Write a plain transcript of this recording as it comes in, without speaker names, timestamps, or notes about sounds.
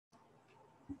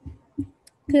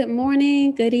Good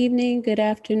morning, good evening, good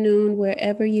afternoon,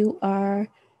 wherever you are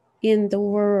in the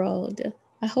world.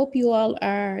 I hope you all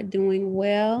are doing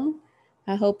well.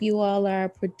 I hope you all are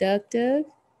productive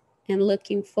and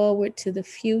looking forward to the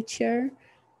future.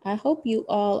 I hope you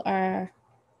all are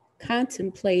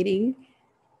contemplating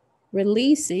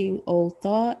releasing old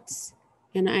thoughts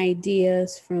and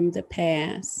ideas from the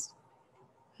past.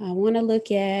 I want to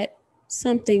look at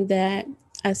something that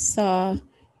I saw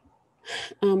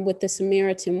with the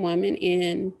Samaritan woman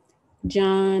in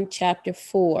John chapter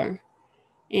 4.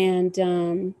 And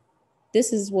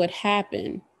this is what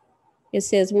happened. It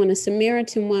says, when a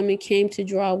Samaritan woman came to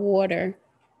draw water,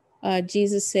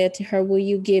 Jesus said to her, "Will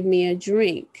you give me a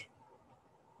drink?"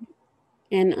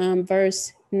 And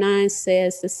verse 9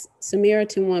 says, the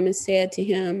Samaritan woman said to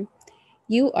him,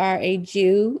 "You are a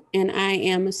Jew, and I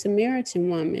am a Samaritan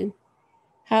woman.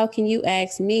 How can you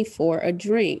ask me for a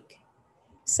drink?"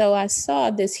 So I saw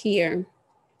this here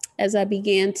as I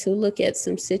began to look at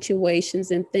some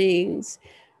situations and things.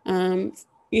 Um,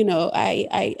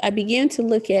 I began to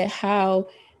look at how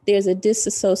there's a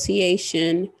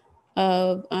disassociation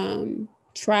of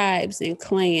tribes and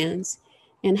clans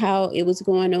and how it was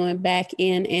going on back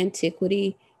in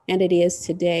antiquity and it is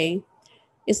today.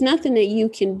 It's nothing that you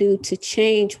can do to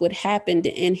change what happened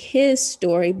in his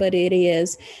story, but it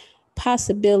is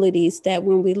possibilities that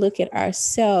when we look at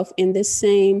ourselves in the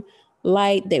same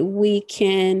light that we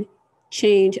can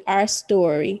change our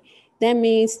story. That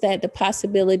means that the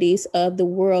possibilities of the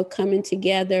world coming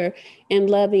together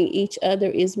and loving each other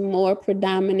is more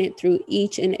predominant through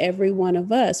each and every one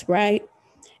of us, right?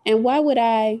 And why would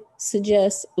I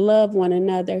suggest love one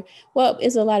another? Well,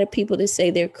 there's a lot of people that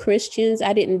say they're Christians.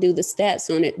 I didn't do the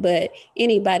stats on it, but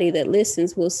anybody that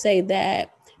listens will say that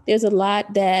there's a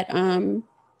lot that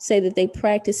say that they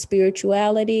practice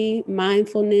spirituality,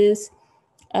 mindfulness,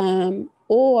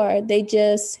 or they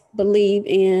just believe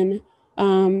in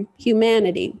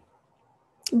humanity.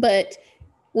 But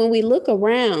when we look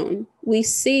around, we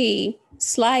see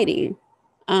sliding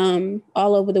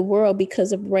all over the world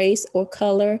because of race or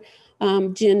color,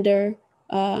 gender,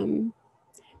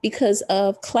 because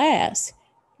of class.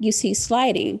 You see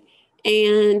sliding.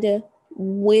 And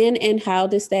when and how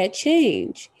does that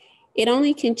change? It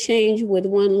only can change with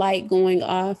one light going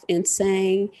off and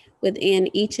saying within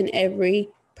each and every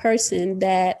person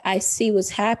that I see what's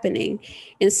happening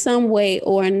in some way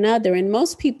or another. And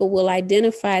most people will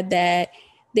identify that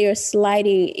they're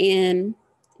sliding in,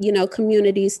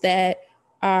 communities that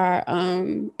are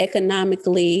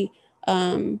economically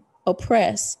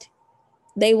oppressed.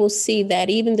 They will see that.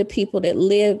 Even the people that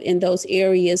live in those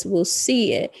areas will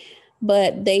see it,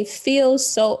 but they feel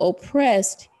so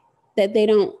oppressed that they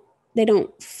don't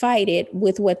fight it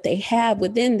with what they have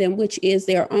within them, which is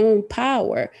their own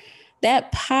power.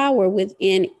 That power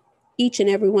within each and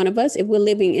every one of us, if we're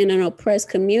living in an oppressed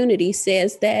community,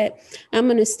 says that I'm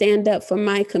going to stand up for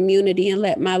my community and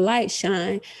let my light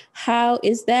shine. How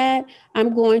is that?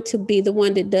 I'm going to be the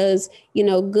one that does,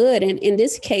 good. And in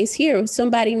this case here, if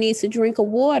somebody needs a drink of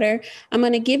water, I'm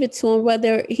going to give it to him,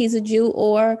 whether he's a Jew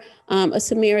or a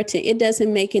Samaritan. It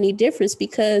doesn't make any difference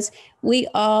because we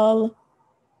all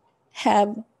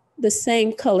have the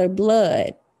same color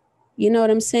blood. You know what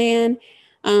I'm saying?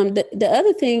 The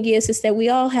other thing is that we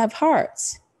all have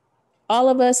hearts. All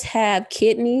of us have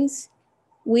kidneys.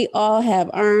 We all have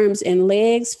arms and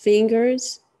legs,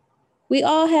 fingers. We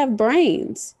all have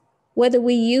brains, whether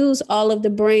we use all of the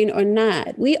brain or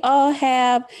not. We all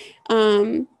have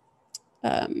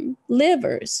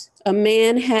livers. A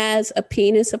man has a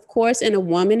penis, of course, and a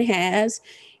woman has,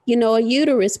 a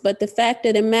uterus. But the fact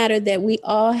of the matter that we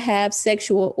all have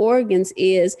sexual organs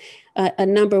is a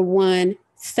number one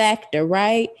factor,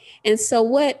 right? And so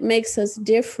what makes us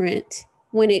different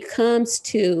when it comes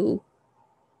to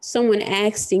someone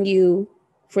asking you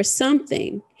for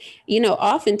something?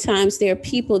 Oftentimes there are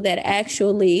people that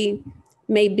actually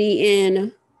may be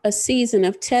in a season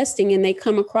of testing and they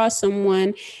come across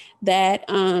someone that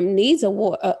needs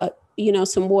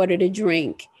some water to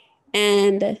drink,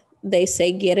 and they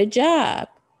say, get a job.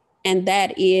 And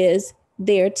that is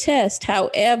their test.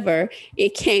 However,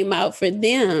 it came out for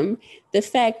them. The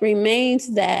fact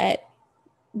remains that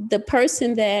the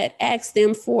person that asked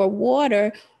them for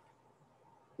water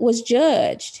was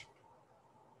judged.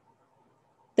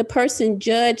 The person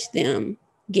judged them,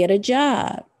 get a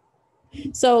job.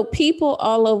 So people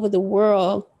all over the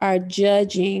world are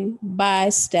judging by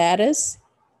status,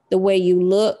 the way you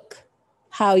look,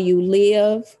 how you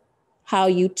live, how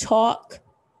you talk,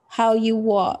 how you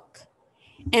walk.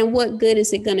 And what good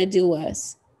is it going to do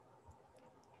us?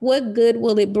 What good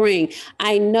will it bring?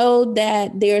 I know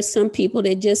that there are some people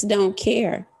that just don't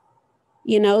care.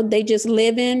 You know, they just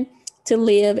living to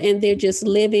live, and they're just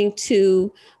living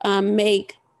to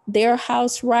make their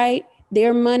house right,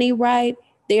 their money right,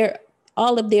 their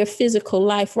all of their physical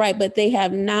life right. But they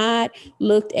have not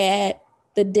looked at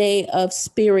the day of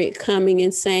spirit coming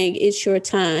and saying, it's your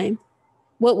time.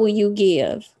 What will you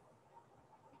give?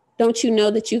 Don't you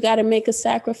know that you got to make a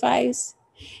sacrifice?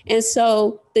 And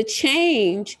so the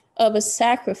change of a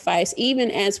sacrifice,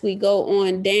 even as we go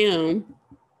on down,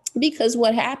 because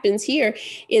what happens here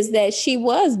is that she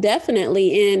was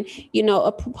definitely in,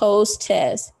 a proposed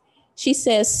test. She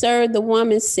says, sir, the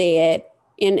woman said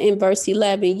in verse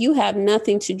 11, you have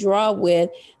nothing to draw with.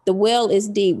 The well is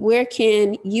deep. Where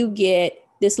can you get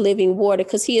this living water?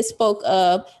 Because he has spoke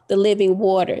of the living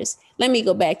waters. Let me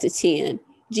go back to 10.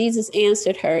 Jesus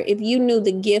answered her, if you knew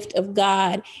the gift of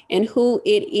God and who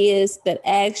it is that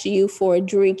asks you for a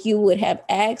drink, you would have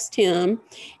asked him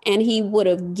and he would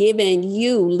have given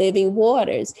you living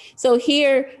waters. So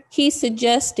here he's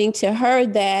suggesting to her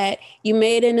that you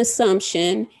made an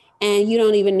assumption and you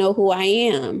don't even know who I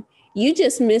am. You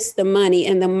just missed the money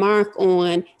and the mark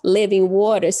on living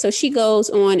water. So she goes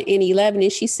on in 11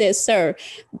 and she says, sir,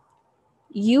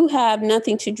 you have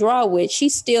nothing to draw with.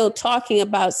 She's still talking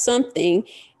about something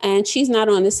and she's not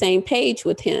on the same page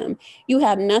with him. You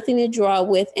have nothing to draw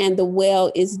with and the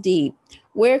well is deep.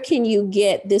 Where can you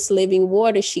get this living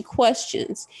water? She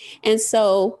questions. And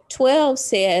so 12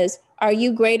 says, are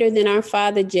you greater than our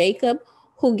father Jacob,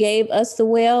 who gave us the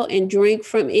well and drank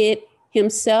from it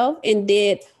himself and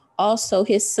did also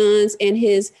his sons and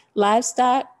his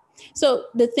livestock? So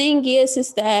the thing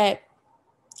is that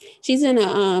she's in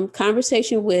a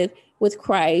conversation with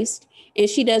Christ, and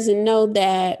she doesn't know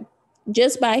that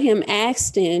just by him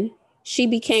asking, she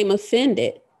became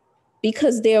offended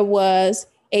because there was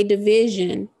a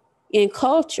division in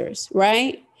cultures,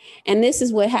 right? And this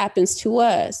is what happens to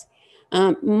us.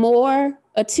 More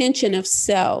attention of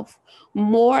self,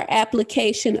 more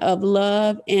application of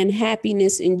love and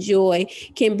happiness and joy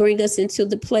can bring us into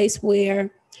the place where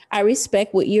I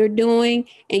respect what you're doing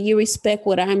and you respect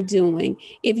what I'm doing.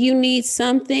 If you need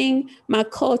something, my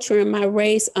culture and my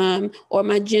race or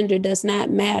my gender does not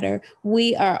matter.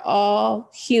 We are all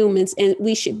humans and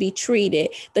we should be treated.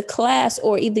 The class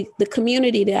or either the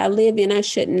community that I live in, I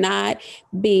should not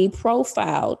be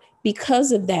profiled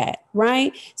because of that,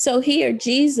 right? So here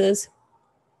Jesus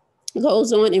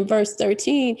goes on in verse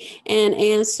 13 and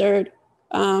answered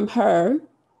her,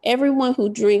 everyone who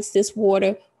drinks this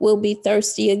water will be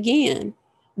thirsty again.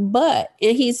 But,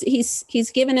 and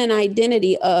he's given an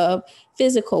identity of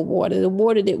physical water, the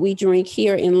water that we drink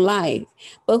here in life.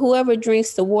 But whoever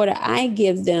drinks the water I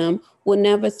give them will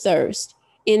never thirst.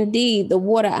 Indeed, the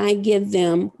water I give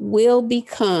them will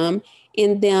become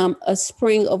in them a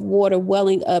spring of water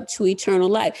welling up to eternal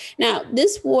life. Now,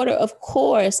 this water, of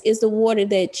course, is the water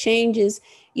that changes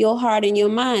your heart and your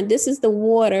mind. This is the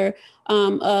water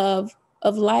of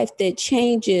life that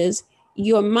changes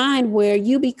your mind, where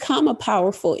you become a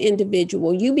powerful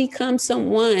individual. You become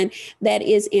someone that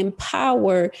is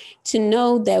empowered to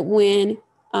know that when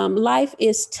life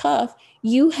is tough,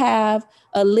 you have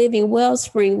a living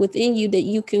wellspring within you that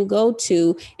you can go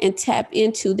to and tap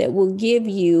into that will give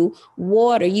you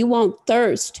water. You won't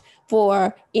thirst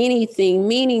for anything,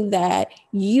 meaning that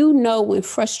you know when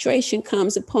frustration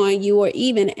comes upon you or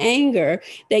even anger,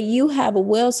 that you have a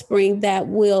wellspring that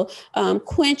will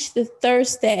quench the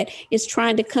thirst that is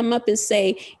trying to come up and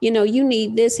say, you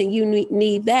need this and you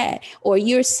need that, or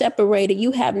you're separated,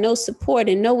 you have no support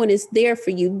and no one is there for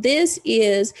you. This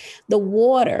is the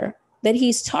water that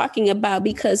he's talking about,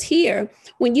 because here,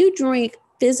 when you drink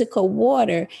physical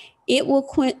water, it will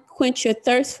quench your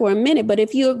thirst for a minute. But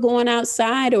if you're going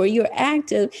outside or you're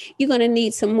active, you're going to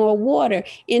need some more water.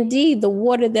 Indeed, the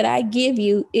water that I give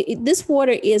you, this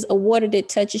water is a water that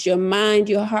touches your mind,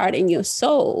 your heart, and your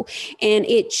soul. And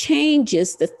it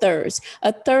changes the thirst,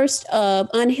 a thirst of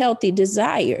unhealthy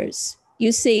desires,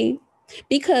 you see,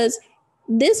 because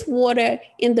this water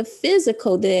in the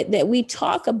physical that we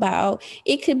talk about,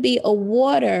 it could be a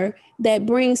water that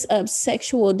brings up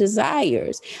sexual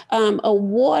desires, a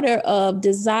water of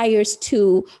desires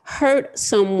to hurt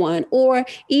someone, or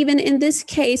even in this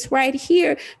case right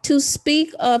here, to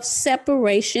speak of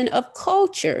separation of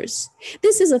cultures.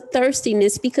 This is a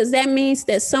thirstiness because that means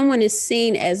that someone is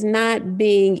seen as not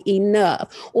being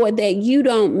enough, or that you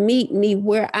don't meet me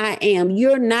where I am.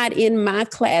 You're not in my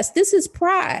class. This is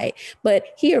pride. But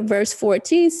here, verse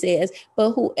 14 says,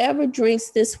 but whoever drinks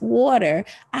this water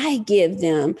I give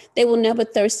them, they will never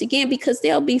thirst again, because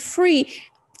they'll be free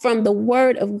from the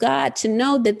word of God to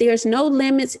know that there's no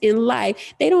limits in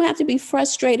life. They don't have to be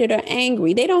frustrated or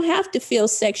angry. They don't have to feel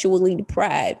sexually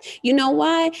deprived. You know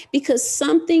why? Because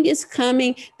something is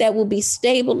coming that will be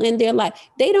stable in their life.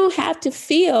 They don't have to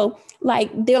feel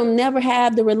like they'll never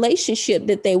have the relationship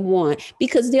that they want,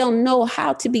 because they'll know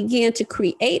how to begin to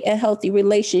create a healthy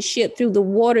relationship through the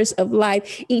waters of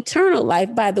life, eternal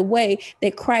life, by the way,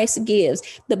 that Christ gives.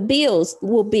 The bills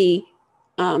will be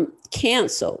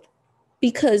canceled,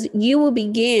 because you will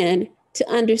begin to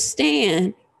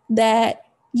understand that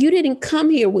you didn't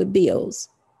come here with bills.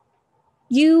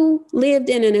 You lived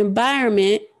in an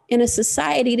environment, in a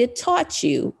society that taught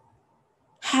you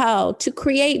how to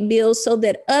create bills so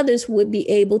that others would be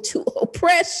able to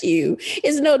oppress you.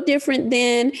 It's no different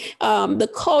than the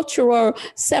cultural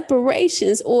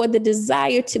separations or the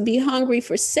desire to be hungry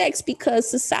for sex, because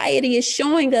society is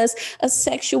showing us a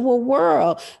sexual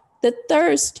world. The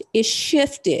thirst is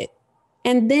shifted.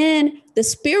 And then the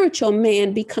spiritual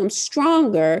man becomes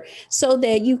stronger so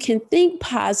that you can think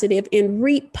positive and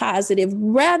reap positive,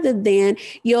 rather than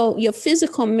your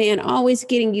physical man always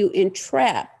getting you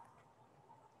entrapped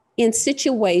in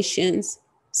situations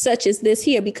such as this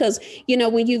here. Because,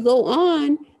 when you go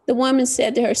on, the woman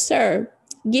said to her, "Sir,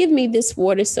 give me this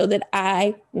water so that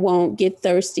I won't get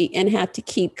thirsty and have to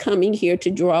keep coming here to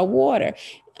draw water."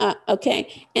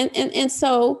 Okay. And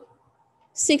so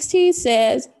 16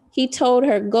 says, he told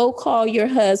her, "Go call your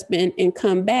husband and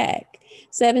come back."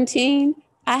 17,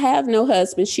 "I have no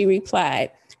husband," she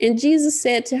replied. And Jesus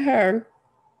said to her,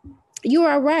 "You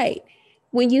are right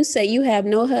when you say you have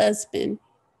no husband."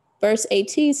 Verse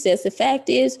 18 says, "The fact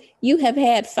is, you have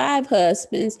had 5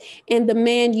 husbands, and the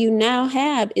man you now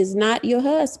have is not your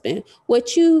husband.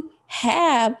 What you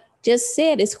have just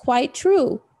said is quite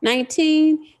true."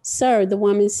 19, "Sir," the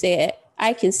woman said,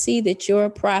 "I can see that you're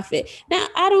a prophet." Now,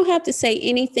 I don't have to say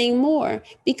anything more,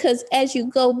 because as you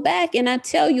go back and I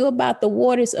tell you about the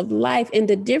waters of life and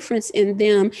the difference in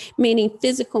them, meaning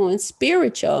physical and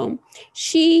spiritual,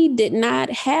 she did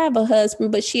not have a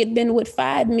husband, but she had been with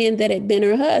 5 men that had been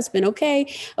her husband, okay?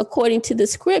 According to the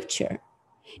scripture,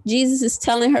 Jesus is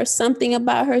telling her something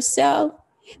about herself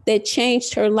that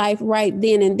changed her life right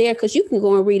then and there, because you can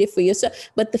go and read it for yourself.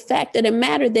 But the fact of the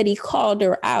matter that he called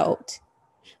her out.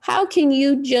 How can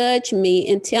you judge me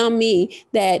and tell me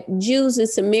that Jews and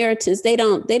Samaritans, they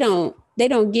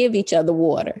don't give each other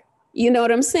water? You know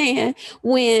what I'm saying?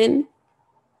 When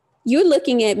you're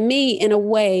looking at me in a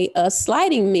way of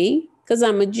slighting me because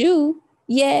I'm a Jew,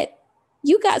 yet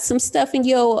you got some stuff in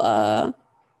your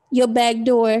back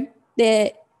door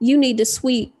that you need to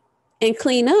sweep and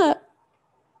clean up.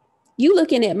 You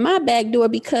looking at my back door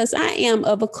because I am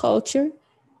of a culture,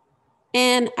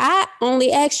 and I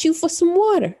only asked you for some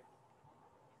water.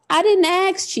 I didn't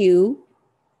ask you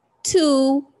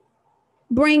to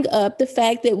bring up the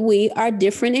fact that we are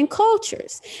different in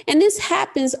cultures. And this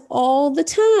happens all the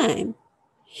time.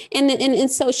 And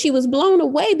so she was blown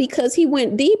away because he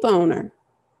went deep on her.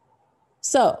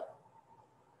 So,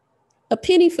 a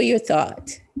penny for your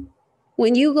thought.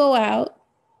 When you go out,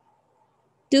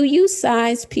 do you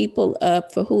size people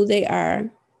up for who they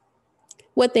are,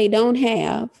 what they don't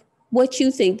have, what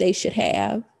you think they should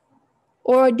have?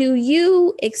 Or do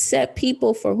you accept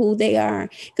people for who they are?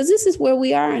 Because this is where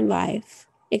we are in life,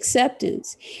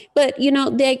 acceptance. But,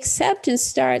 the acceptance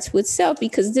starts with self,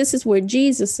 because this is where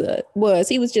Jesus was.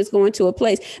 He was just going to a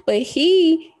place, but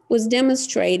he was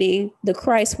demonstrating the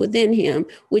Christ within him,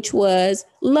 which was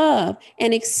love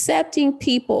and accepting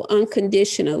people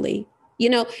unconditionally.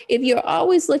 If you're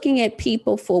always looking at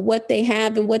people for what they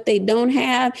have and what they don't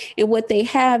have, and what they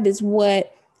have is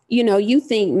what you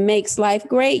think makes life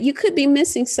great, you could be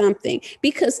missing something,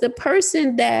 because the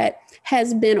person that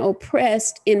has been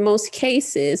oppressed in most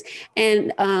cases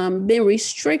and been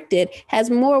restricted has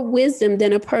more wisdom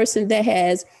than a person that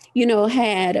has,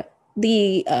 had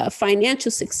the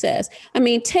financial success. I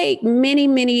mean, take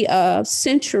many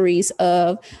centuries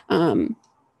of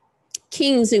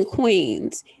kings and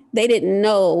queens. They didn't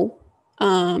know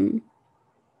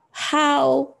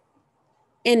how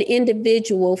an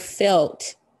individual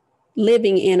felt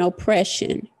living in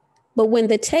oppression. But when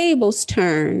the tables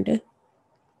turned,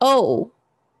 oh,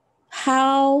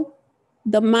 how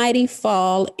the mighty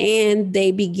fall, and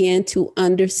they began to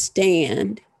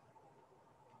understand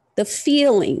the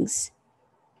feelings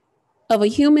of a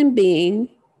human being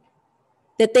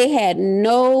that they had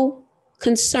no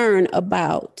concern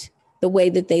about the way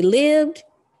that they lived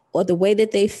or the way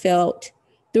that they felt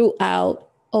throughout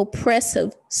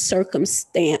oppressive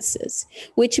circumstances,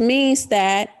 which means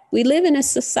that we live in a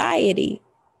society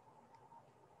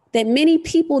that many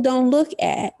people don't look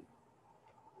at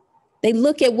They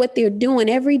look at what they're doing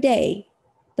every day,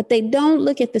 but they don't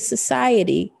look at the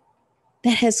society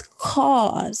that has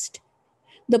caused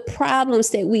the problems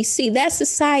that we see. That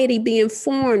society being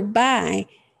formed by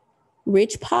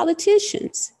rich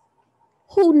politicians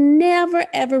who never,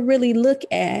 ever really look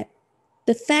at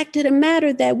the fact of the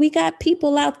matter that we got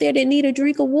people out there that need a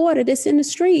drink of water that's in the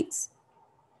streets.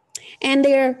 And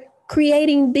they're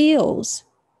creating bills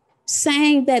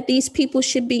saying that these people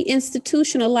should be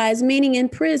institutionalized, meaning in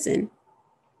prison.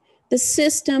 The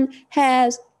system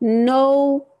has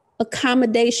no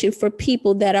accommodation for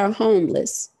people that are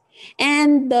homeless.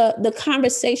 And the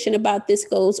conversation about this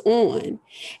goes on.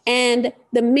 And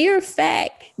the mere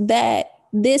fact that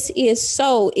this is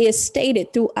so is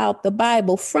stated throughout the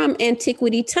Bible from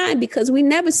antiquity time, because we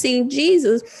never seen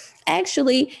Jesus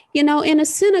actually, in a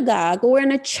synagogue or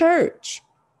in a church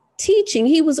teaching.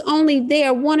 He was only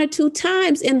there 1 or 2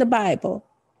 times in the Bible.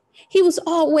 He was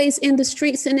always in the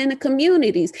streets and in the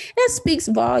communities. That speaks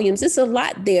volumes. It's a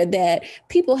lot there that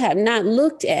people have not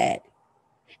looked at.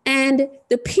 And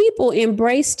the people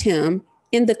embraced him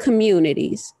in the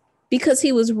communities because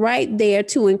he was right there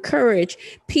to encourage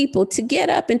people to get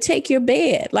up and take your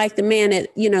bed, like the man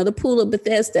at, the pool of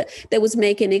Bethesda that was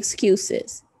making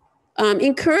excuses.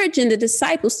 Encouraging the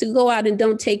disciples to go out and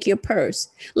don't take your purse.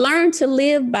 Learn to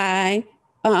live by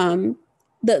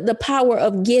the power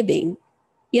of giving,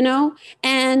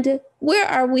 and where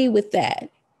are we with that?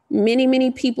 Many,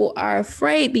 many people are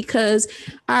afraid because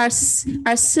our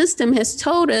system has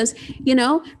told us,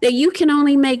 that you can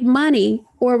only make money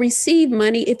or receive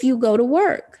money if you go to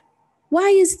work. Why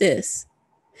is this?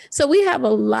 So we have a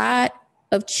lot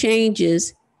of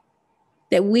changes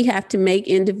that we have to make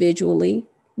individually,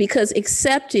 because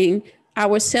accepting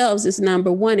ourselves is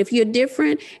number one. If you're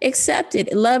different, accept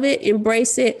it, love it,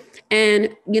 embrace it.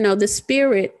 And, the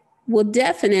spirit will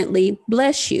definitely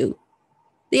bless you.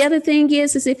 The other thing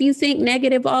is if you think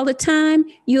negative all the time,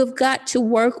 you have got to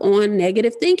work on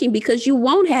negative thinking, because you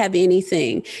won't have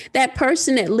anything. That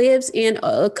person that lives in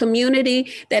a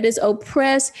community that is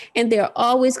oppressed and they're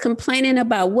always complaining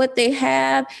about what they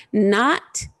have,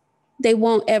 they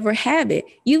won't ever have it.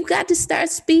 You've got to start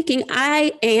speaking,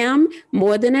 I am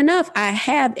more than enough. I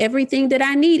have everything that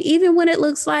I need, even when it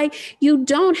looks like you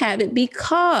don't have it,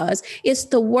 because it's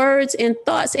the words and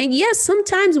thoughts. And yes,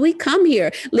 sometimes we come here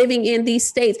living in these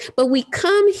states, but we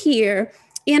come here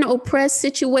in oppressed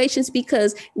situations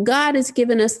because God has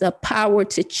given us the power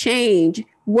to change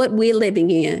what we're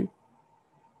living in.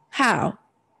 How?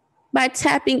 By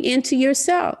tapping into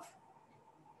yourself.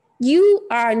 You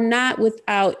are not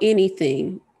without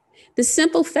anything. The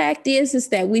simple fact is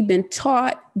that we've been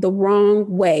taught the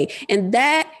wrong way. And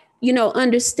that,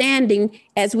 understanding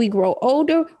as we grow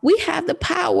older, we have the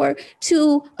power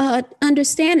to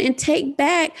understand and take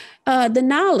back the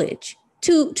knowledge,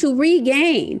 to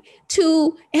regain,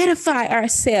 to edify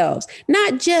ourselves,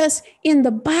 not just in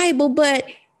the Bible, but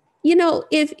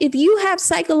if you have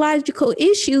psychological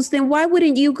issues, then why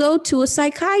wouldn't you go to a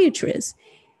psychiatrist?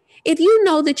 If you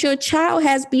know that your child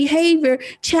has behavior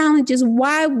challenges,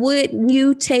 why wouldn't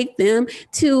you take them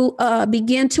to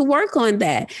begin to work on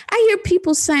that? I hear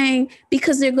people saying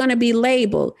because they're going to be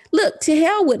labeled. Look, to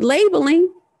hell with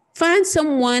labeling. Find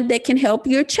someone that can help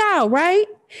your child, right?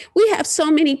 We have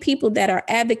so many people that are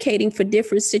advocating for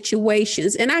different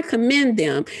situations, and I commend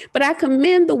them, but I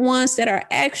commend the ones that are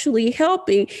actually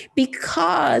helping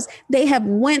because they have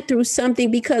went through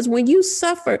something. Because when you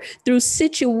suffer through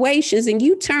situations and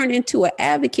you turn into an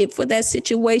advocate for that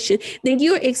situation, then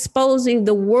you're exposing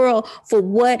the world for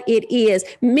what it is.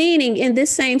 Meaning, in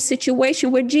this same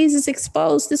situation where Jesus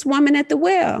exposed this woman at the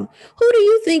well, who do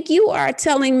you think you are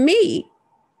telling me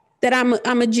that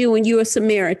I'm a Jew and you're a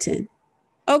Samaritan?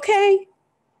 Okay,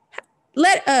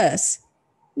 let us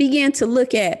begin to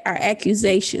look at our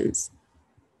accusations.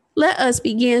 Let us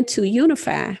begin to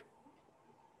unify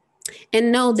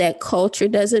and know that culture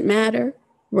doesn't matter,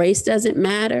 race doesn't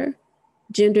matter,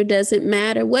 gender doesn't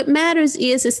matter. What matters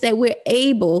is that we're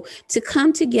able to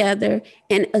come together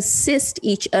and assist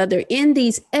each other in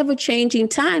these ever-changing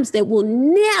times that will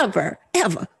never,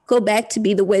 ever go back to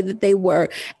be the way that they were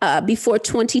before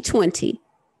 2020.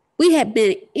 We have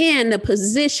been in a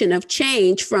position of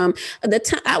change from the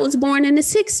time I was born in the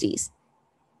 60s.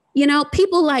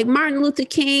 People like Martin Luther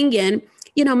King and,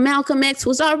 Malcolm X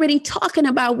was already talking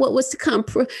about what was to come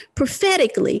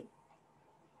prophetically.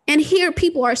 And here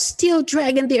people are still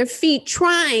dragging their feet,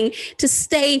 trying to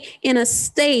stay in a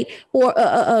state or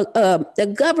a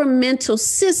governmental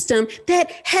system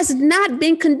that has not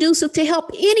been conducive to help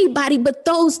anybody but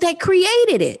those that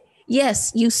created it.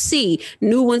 Yes, you see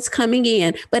new ones coming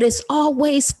in, but it's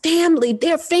always family.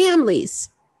 They're families.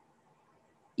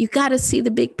 You got to see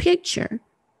the big picture.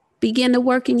 Begin to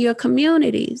work in your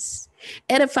communities.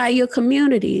 Edify your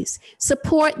communities.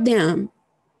 Support them.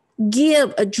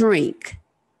 Give a drink.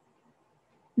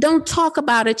 Don't talk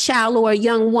about a child or a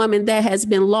young woman that has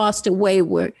been lost or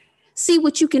wayward. See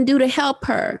what you can do to help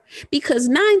her. Because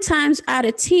 9 times out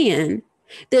of 10,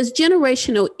 there's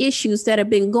generational issues that have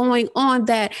been going on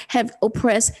that have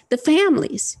oppressed the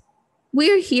families.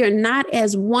 We're here not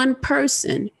as one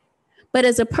person, but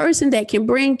as a person that can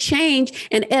bring change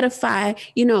and edify,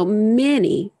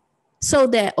 many, so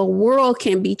that a world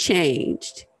can be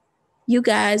changed. You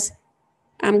guys,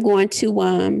 I'm going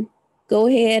to go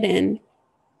ahead and,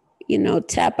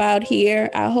 tap out here.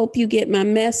 I hope you get my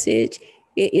message.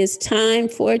 It is time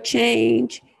for a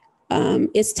change.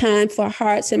 It's time for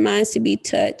hearts and minds to be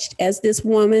touched. As this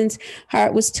woman's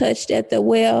heart was touched at the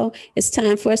well, it's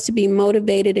time for us to be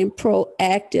motivated and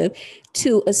proactive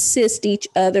to assist each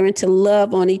other and to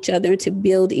love on each other and to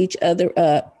build each other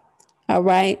up. All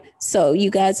right. So you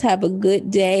guys have a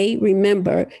good day.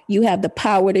 Remember, you have the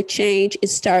power to change. It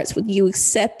starts with you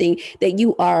accepting that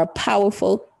you are a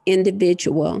powerful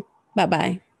individual.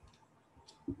 Bye-bye.